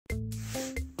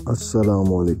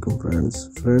अस्सलामुअलैकुम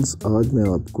फ्रेंड्स आज मैं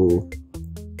आपको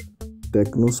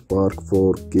टेक्नो स्पार्क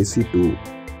 4 KC2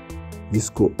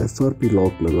 जिसको FRP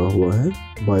लॉक लगा हुआ है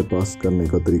बाईपास करने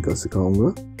का तरीका सिखाऊंगा।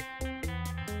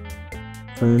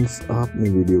 फ्रेंड्स आपने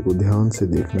वीडियो को ध्यान से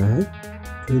देखना है,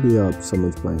 फिर ही आप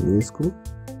समझ पाएंगे इसको।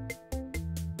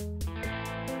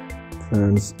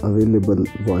 फ्रेंड्स अवेलेबल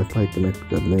वाईफाई कनेक्ट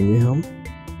कर लेंगे हम।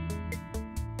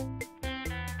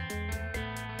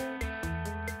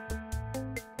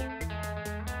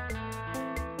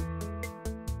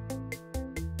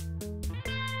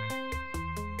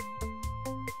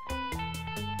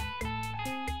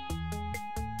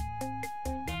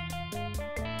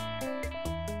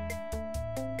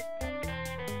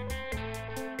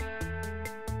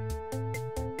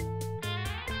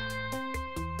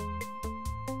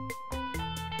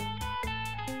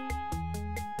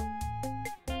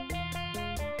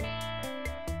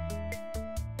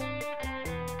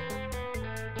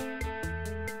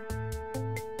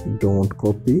 Don't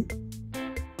copy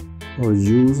और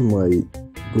यूज माई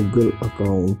गूगल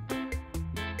अकाउंट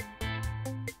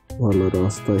वाला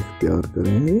रास्ता इख्तियार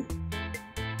करेंगे,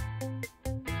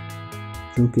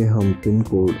 क्योंकि हम पिन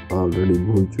कोड ऑलरेडी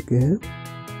भूल चुके हैं।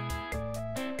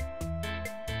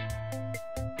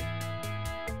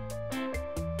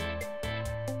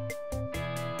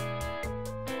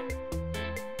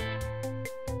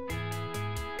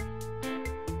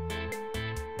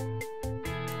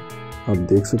 आप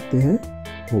देख सकते हैं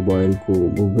मोबाइल को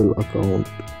गूगल अकाउंट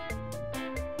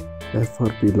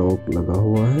FRP लॉक लगा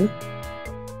हुआ है।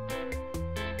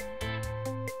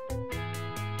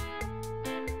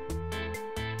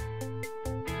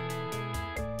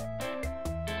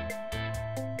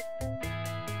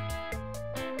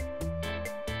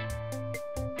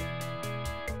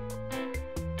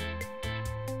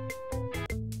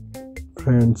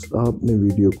 फ्रेंड्स आपने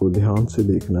वीडियो को ध्यान से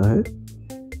देखना है,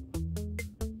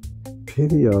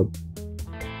 फिर ही आप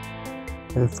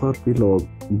FRP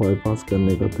लॉक बाईपास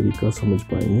करने का तरीका समझ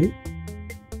पाएंगे।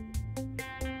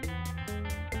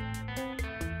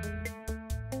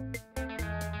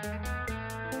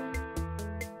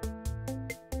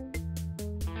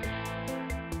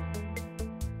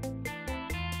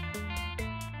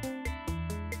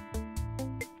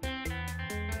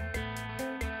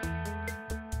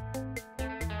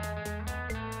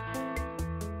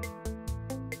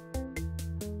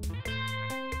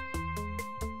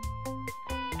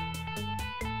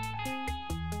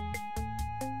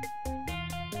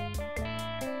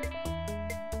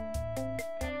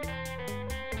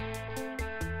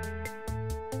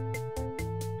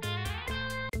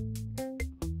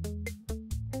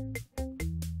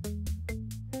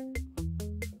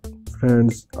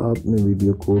 फ्रेंड्स आपने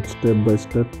वीडियो को स्टेप बाय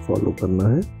स्टेप फॉलो करना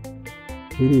है,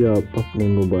 फिर ही आप अपने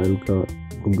मोबाइल का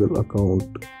Google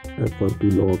account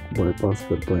FRP lock bypass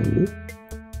कर पाएंगे।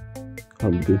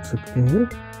 आप देख सकते हैं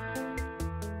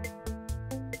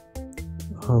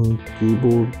हम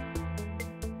कीबोर्ड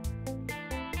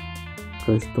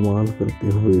का इस्तेमाल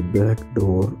करते हुए बैक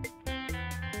डोर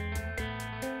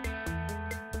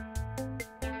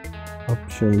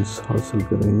ऑप्शंस हासिल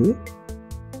करेंगे।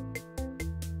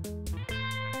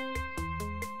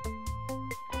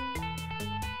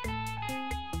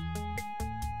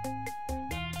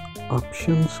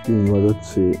 ऑप्शंस की मदद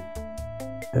से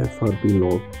FRP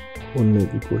लॉक खोलने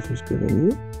की कोशिश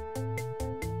करेंगे।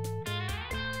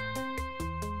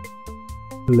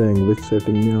 लैंग्वेज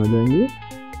सेटिंग में आ जाएंगे,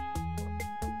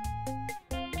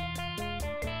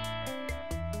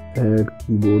 ऐड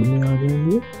कीबोर्ड में आ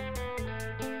जाएंगे,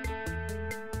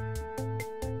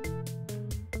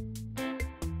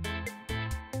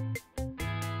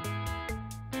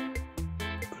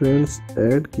 फ्रेंड्स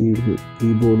ऐड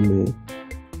कीबोर्ड में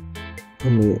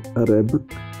हमें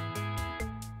अरेबिक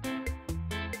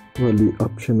वाली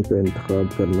ऑप्शन का इंतखाब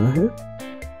करना है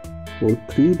और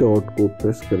 3 डॉट को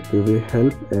प्रेस करते हुए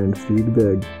हेल्प एंड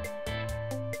फीडबैक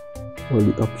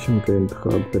वाली ऑप्शन का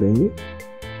इंतखाब करेंगे।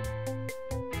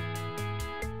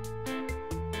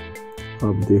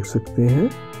 आप देख सकते हैं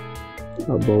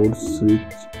about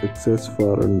switch access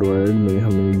for Android में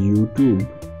हमें यूट्यूब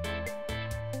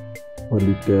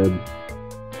वाली टैब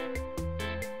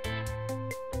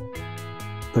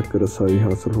तक रसाई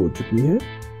हासिल हो चुकी है।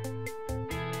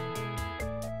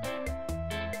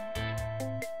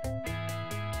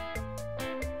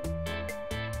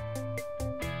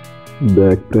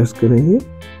 बैक प्रेस करेंगे।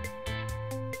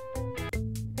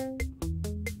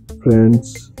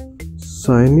 फ्रेंड्स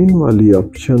साइन इन वाली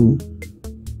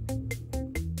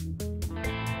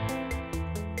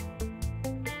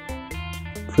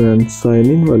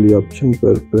ऑप्शन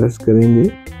पर प्रेस करेंगे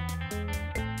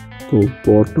तो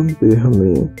बॉटम पे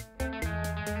हमें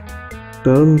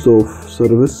टर्म्स ऑफ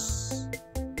सर्विस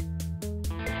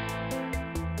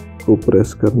को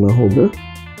प्रेस करना होगा।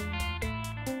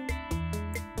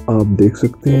 आप देख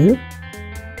सकते हैं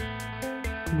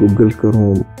गूगल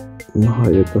क्रोम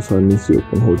नहायत आसानी से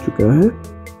ओपन हो चुका है।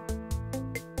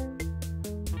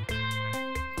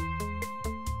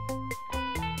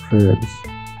 फ्रेंड्स,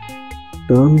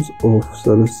 टर्म्स ऑफ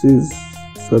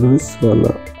सर्विस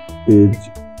वाला पेज,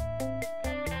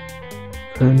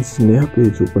 फ्रेंड्स नया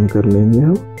पेज ओपन कर लेंगे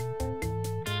हम।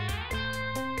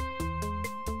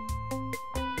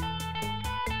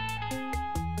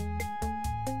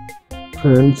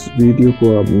 फ्रेंड्स, वीडियो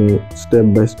को आपने स्टेप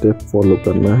बाय स्टेप फॉलो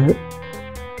करना है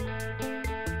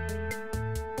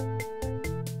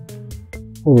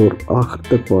और आखिर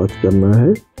तक वॉच करना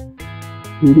है,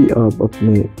 फिर ही आप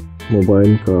अपने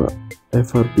मोबाइल का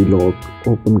FRP लॉक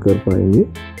ओपन कर पाएंगे।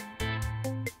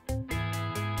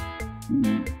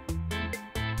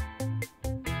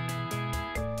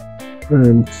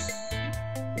 फ्रेंड्स,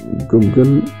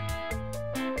 गूगल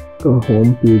का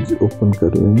होम पेज ओपन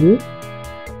कर लेंगे।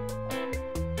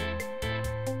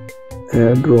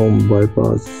 ऐड रोम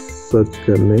बाईपास सर्च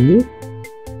कर लेंगे।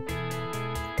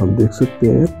 आप देख सकते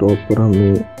हैं टॉप पर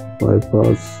हमें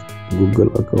bypass Google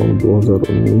account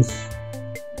 2019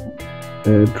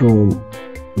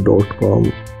 adrom.com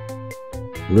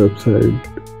website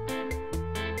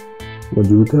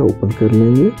मौजूद है, ओपन कर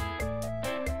लेंगे।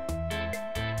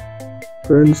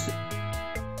 फ्रेंड्स,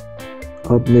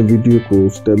 आपने वीडियो को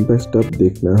स्टेप बाय स्टेप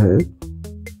देखना है।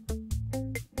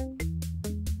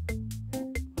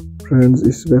 फ्रेंड्स,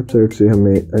 इस वेबसाइट से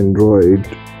हमें एंड्रॉयड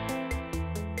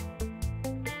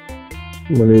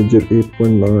मैनेजर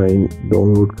 8.9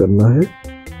 डाउनलोड करना है।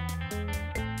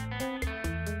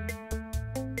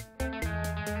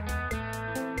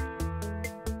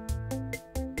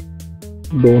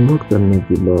 डाउनलोड करने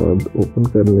के बाद ओपन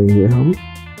कर लेंगे हम।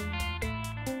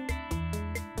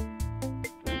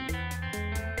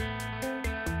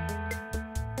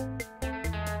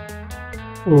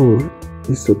 और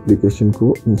इस एप्लीकेशन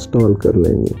को इंस्टॉल कर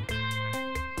लेंगे।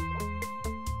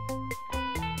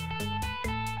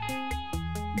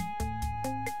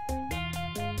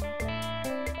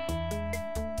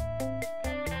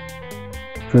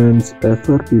 Friends,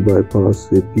 FRP bypass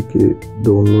APK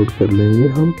download कर लेंगे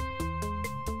हम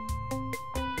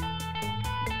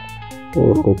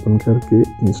और ओपन करके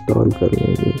इंस्टॉल कर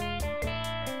लेंगे।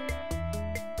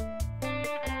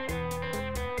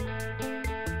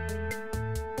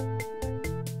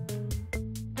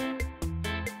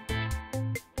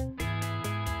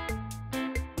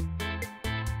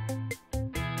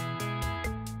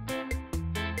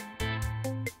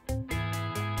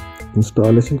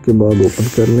 इंस्टॉलेशन के बाद ओपन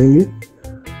कर लेंगे।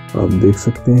 आप देख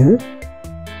सकते हैं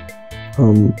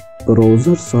हम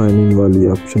ब्राउज़र साइन इन वाली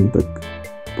ऑप्शन तक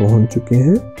पहुंच चुके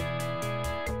हैं।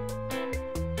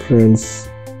 फ्रेंड्स,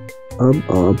 अब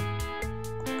आप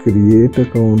क्रिएट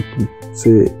अकाउंट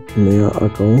से नया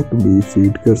अकाउंट भी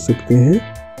फीड कर सकते हैं।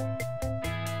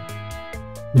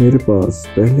 मेरे पास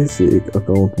पहले से एक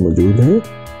अकाउंट मौजूद है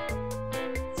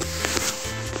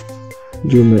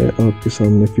जो मैं आपके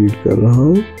सामने फीड कर रहा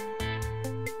हूं।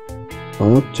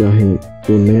 आप चाहें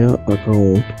तो नया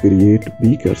अकाउंट क्रिएट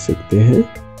भी कर सकते हैं।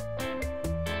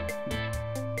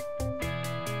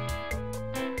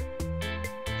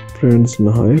 फ्रेंड्स,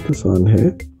 नहायत आसान है।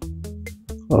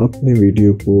 आपने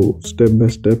वीडियो को स्टेप बाय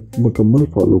स्टेप मुकम्मल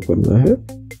फॉलो करना है।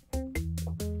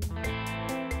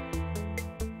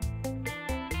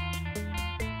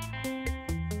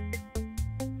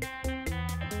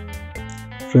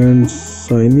 फ्रेंड्स,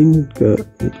 साइन इन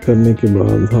करने के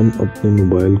बाद हम अपने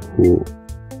मोबाइल को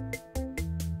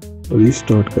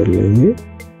रीस्टार्ट कर लेंगे।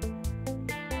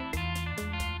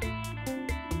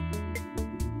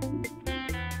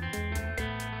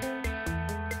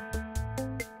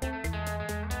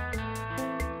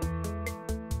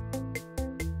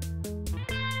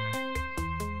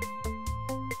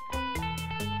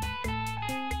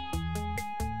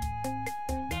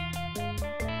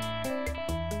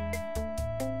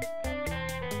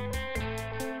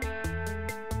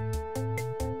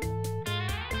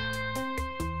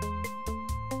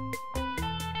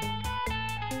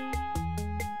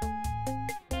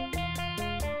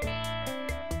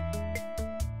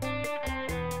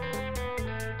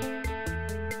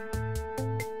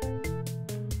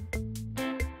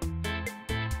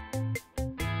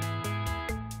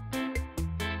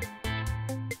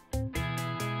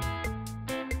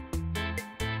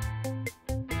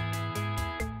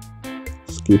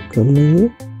 स्किप कर लेंगे।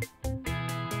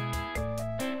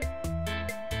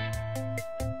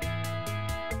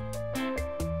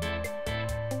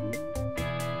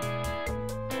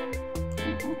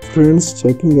 फ्रेंड्स,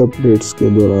 चेकिंग अपडेट्स के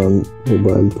दौरान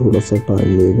मोबाइल थोड़ा सा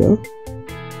टाइम लेगा।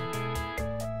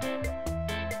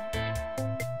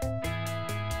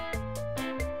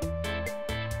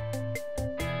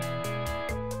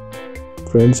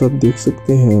 फ्रेंड्स, आप देख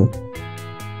सकते हैं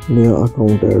नया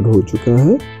अकाउंट ऐड हो चुका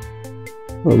है।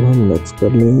 अब हम नेक्स्ट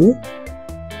कर लेंगे।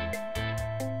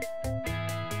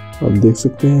 आप देख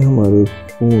सकते हैं हमारे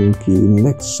फोन की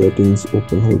नेक्स्ट सेटिंग्स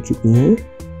ओपन हो चुकी हैं।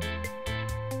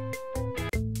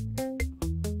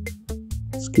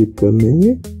 स्किप कर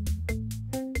लेंगे।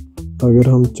 अगर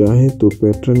हम चाहें तो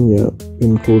पैटर्न या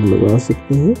पिन कोड लगा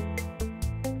सकते हैं,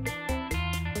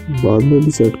 बाद में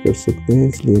भी सेट कर सकते हैं,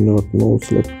 इसलिए नॉट नाउ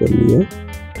सेलेक्ट कर लिया।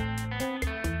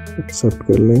 एक्सेप्ट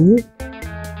कर लेंगे।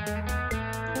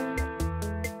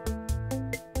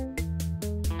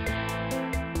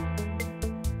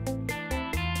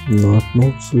 नॉट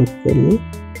नाउ सेलेक्ट कर लें।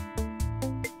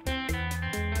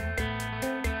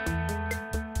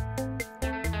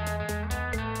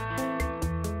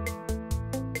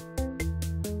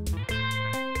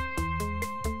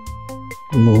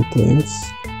 No thanks.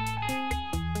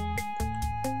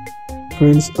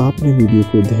 फ्रेंड्स, आपने वीडियो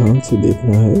को ध्यान से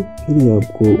देखना है, फिर ही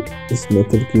आपको इस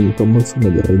मेथड की मुकम्मल समझ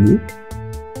आएगी।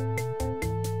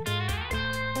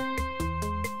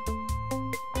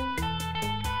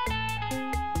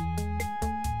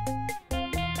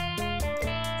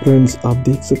 फ्रेंड्स, आप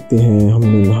देख सकते हैं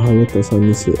हमने नहायत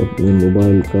आसानी से अपने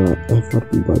मोबाइल का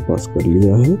FRP बाईपास कर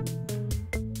लिया है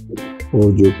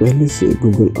और जो पहले से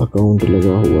गूगल अकाउंट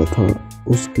लगा हुआ था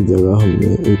उसकी जगह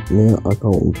हमने एक नया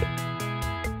अकाउंट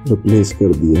रिप्लेस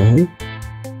कर दिया है।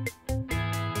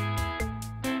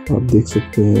 आप देख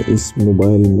सकते हैं इस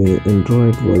मोबाइल में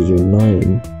एंड्रॉयड वर्जन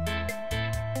 9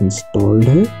 इंस्टॉल्ड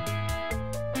है।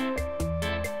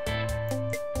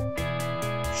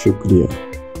 शुक्रिया।